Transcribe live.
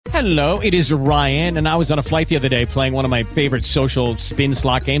Hello, it is Ryan, and I was on a flight the other day playing one of my favorite social spin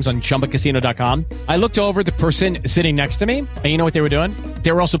slot games on ChumbaCasino.com. I looked over at the person sitting next to me, and you know what they were doing?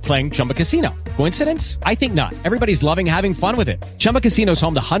 They were also playing Chumba Casino. Coincidence? I think not. Everybody's loving having fun with it. Chumba Casino is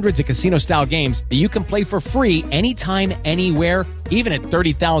home to hundreds of casino-style games that you can play for free anytime, anywhere, even at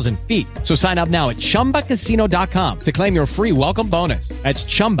 30,000 feet. So sign up now at ChumbaCasino.com to claim your free welcome bonus. That's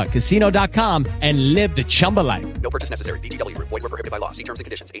ChumbaCasino.com and live the Chumba life. No purchase necessary. VGW. Void were prohibited by law. See terms and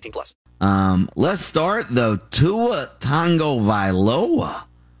conditions. 18+. Let's start, though. Tua Tagovailoa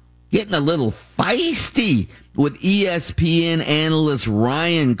getting a little feisty with ESPN analyst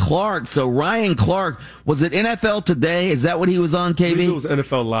Ryan Clark. So Ryan Clark, was it NFL Today? Is that what he was on, KB? It was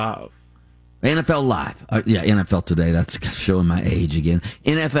NFL Live. NFL Live. Yeah, NFL Today. That's showing my age again.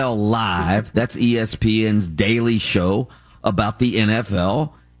 NFL Live. That's ESPN's daily show about the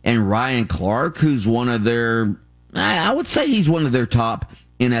NFL. And Ryan Clark, who's one of their, I would say he's one of their top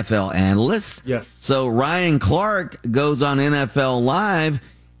NFL analysts. Yes. So Ryan Clark goes on NFL Live,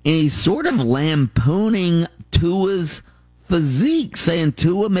 and he's sort of lampooning Tua's physique, saying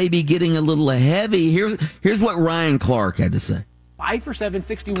Tua may be getting a little heavy. Here's what Ryan Clark had to say. 5 for 7,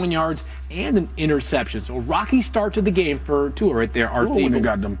 61 yards, and an interception. So rocky start to the game for Tua right there. Our team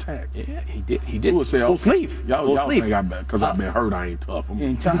got them tags. Yeah, he did. He did. Full sleeve. Y'all think I bet because I've been hurt. I ain't tough. I'm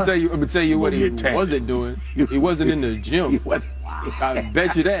gonna tell you what he wasn't doing. He wasn't in the gym. I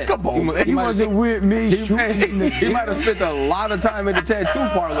bet you that. Come on, he wasn't with me. He might have spent a lot of time in the tattoo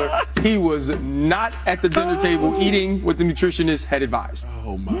parlor. He was not at the dinner table eating what the nutritionist had advised.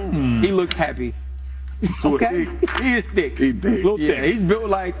 Oh my God. He looks happy. Okay, he is thick. He thick. Yeah, he's built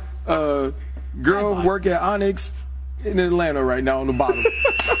like a girl work at Onyx in Atlanta right now on the bottom.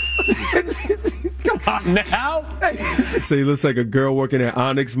 Come on now. So he looks like a girl working at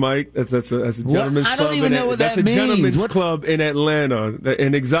Onyx, Mike. That's a gentleman's club. I don't even know what that means. That's a gentleman's club in Atlanta.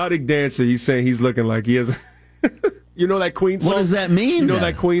 An exotic dancer. He's saying he's looking like he has. You know that Queen song? What does that mean? You know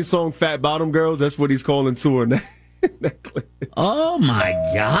that Queen song, Fat Bottom Girls? That's what he's calling Tua in that clip. Oh my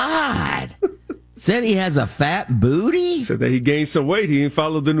God. Said he has a fat booty? Said that he gained some weight. He didn't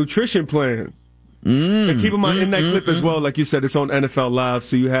follow the nutrition plan. And keep in mind, in that clip as well, like you said, it's on NFL Live.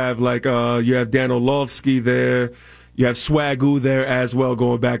 So you have you have Dan Orlovsky there. You have Swagoo there as well,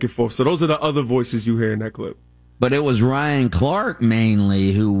 going back and forth. So those are the other voices you hear in that clip. But it was Ryan Clark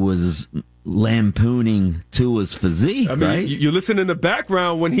mainly who was lampooning Tua's physique, I mean, right? You listen in the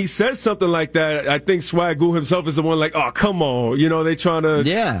background when he says something like that. I think Swagoo himself is the one like, oh, come on. You know, they trying to,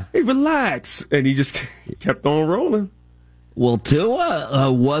 hey, relax. And he just kept on rolling. Well,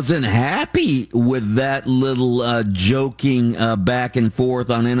 Tua wasn't happy with that little joking back and forth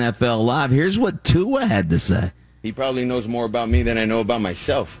on NFL Live. Here's what Tua had to say. He probably knows more about me than I know about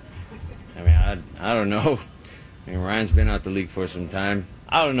myself. I mean, I don't know. I mean, Ryan's been out the league for some time.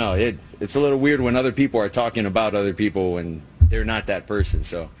 I don't know. It's a little weird when other people are talking about other people when they're not that person.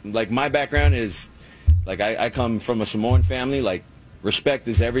 So, like, my background is, like, I come from a Samoan family. Like, respect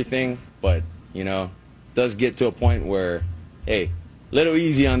is everything, but, you know, it does get to a point where, hey, little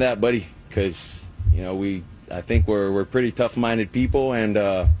easy on that, buddy, because, you know, I think we're pretty tough-minded people,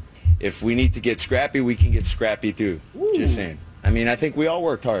 and if we need to get scrappy, we can get scrappy too. Ooh. Just saying. I mean, I think we all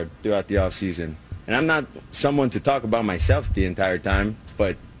worked hard throughout the offseason. And I'm not someone to talk about myself the entire time, but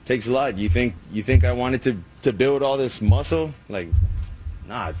it takes a lot. You think I wanted to build all this muscle? Like,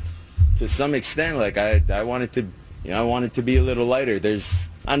 nah, to some extent, like I wanted to, you know, I wanted to be a little lighter. There's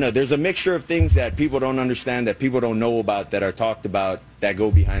a mixture of things that people don't understand, that people don't know about, that are talked about, that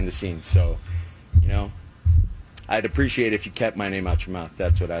go behind the scenes. So, you know, I'd appreciate if you kept my name out your mouth.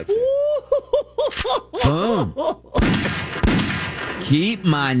 That's what I'd say. Keep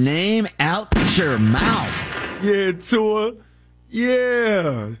my name out your mouth. Yeah, Tua.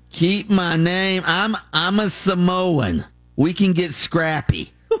 Yeah. Keep my name. I'm a Samoan. We can get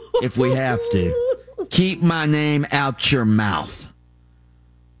scrappy if we have to. Keep my name out your mouth.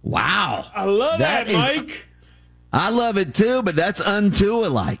 Wow. I love that, Mike. I love it too, but that's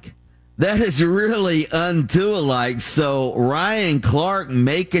un-Tua-like. That is really un-Tua-like. So Ryan Clark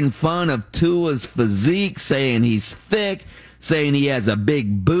making fun of Tua's physique, saying he's thick, saying he has a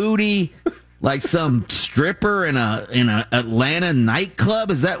big booty, like some stripper in a Atlanta nightclub.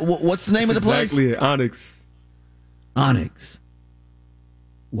 Is that what's the name of the place? Exactly, Onyx. Onyx.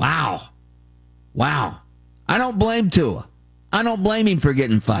 Wow. I don't blame Tua. I don't blame him for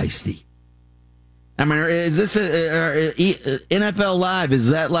getting feisty. I mean, is this NFL Live? Is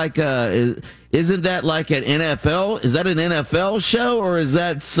that like isn't that like an NFL? Is that an NFL show, or is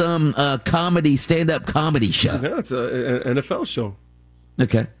that some comedy, stand-up comedy show? No, it's an NFL show.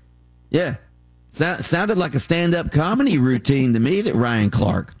 Okay, yeah, sounded like a stand-up comedy routine to me. That Ryan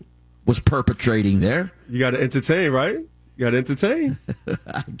Clark was perpetrating there. You got to entertain, right? You got to entertain.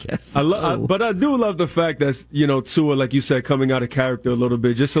 I guess so. But I do love the fact that, Tua, like you said, coming out of character a little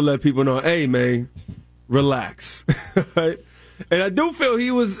bit, just to let people know, hey, man, relax. Right? And I do feel he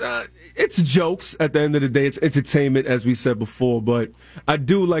was, it's jokes at the end of the day. It's entertainment, as we said before. But I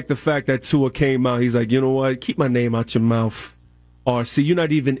do like the fact that Tua came out. He's like, you know what? Keep my name out your mouth. RC, you're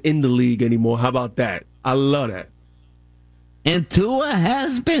not even in the league anymore. How about that? I love that. And Tua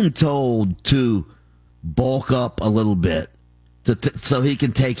has been told to bulk up a little bit so he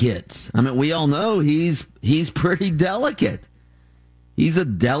can take hits. I mean, we all know he's pretty delicate. He's a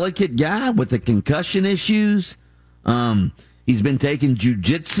delicate guy with the concussion issues. He's been taking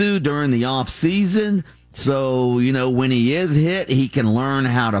jiu-jitsu during the off season, so when he is hit, he can learn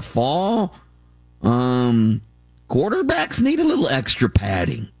how to fall. Quarterbacks need a little extra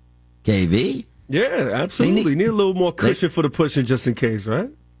padding. KV? Yeah, absolutely. Need a little more cushion for the pushing, just in case, right?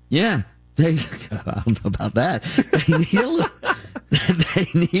 Yeah. I don't know about that. They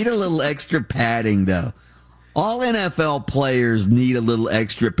need a little extra padding, though. All NFL players need a little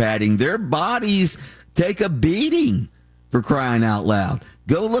extra padding. Their bodies take a beating, for crying out loud.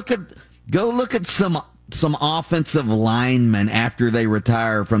 Go look at some offensive linemen after they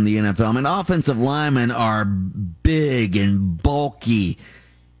retire from the NFL. I mean, offensive linemen are big and bulky.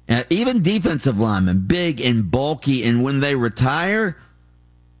 Even defensive linemen, big and bulky. And when they retire,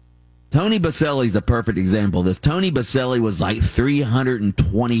 Tony Baselli's a perfect example of this. Tony Baselli was like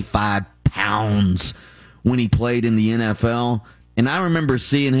 325 pounds when he played in the NFL. And I remember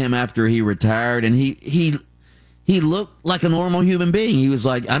seeing him after he retired, and he looked like a normal human being. He was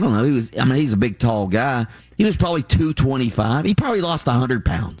like, I don't know, he's a big, tall guy. He was probably 225. He probably lost 100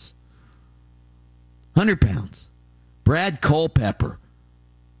 pounds. 100 pounds. Brad Culpepper,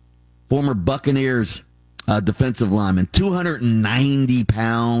 former Buccaneers defensive lineman, 290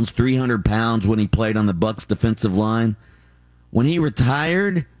 pounds, 300 pounds when he played on the Bucs defensive line. When he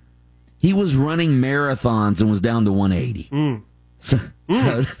retired, he was running marathons and was down to 180. So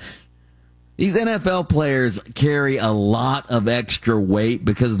these NFL players carry a lot of extra weight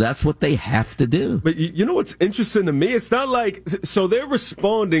because that's what they have to do. But you know what's interesting to me? It's not like, so they're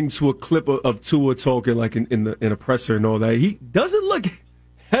responding to a clip of Tua talking like in a presser and all that. He doesn't look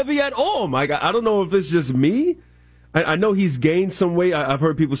heavy at all, Mike. I don't know if it's just me. I know he's gained some weight. I've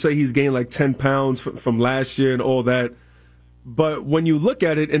heard people say he's gained like 10 pounds from last year and all that. But when you look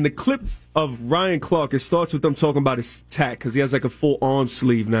at it, in the clip of Ryan Clark, it starts with them talking about his tat because he has like a full arm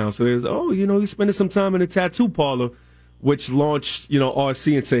sleeve now. So there's, he's spending some time in a tattoo parlor, which launched,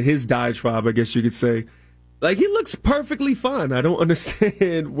 RC into his diatribe, I guess you could say. Like, he looks perfectly fine. I don't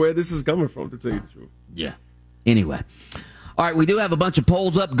understand where this is coming from, to tell you the truth. Yeah. Anyway. All right, we do have a bunch of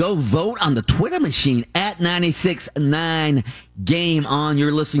polls up. Go vote on the Twitter machine at 96.9 Game On.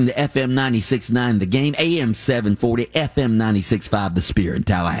 You're listening to FM 96.9 The Game, AM 740, FM 96.5 The Spear in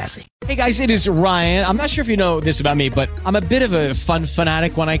Tallahassee. Hey guys, it is Ryan. I'm not sure if you know this about me, but I'm a bit of a fun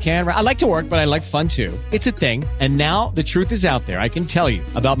fanatic when I can. I like to work, but I like fun too. It's a thing. And now the truth is out there. I can tell you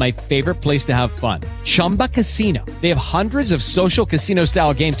about my favorite place to have fun. Chumba Casino. They have hundreds of social casino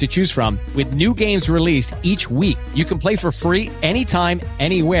style games to choose from with new games released each week. You can play for free anytime,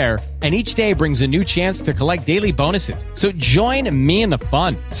 anywhere. And each day brings a new chance to collect daily bonuses. So join me in the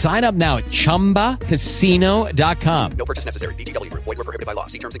fun. Sign up now at ChumbaCasino.com. No purchase necessary. VGW Group. Void where prohibited by law.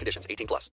 See terms and conditions. 18+.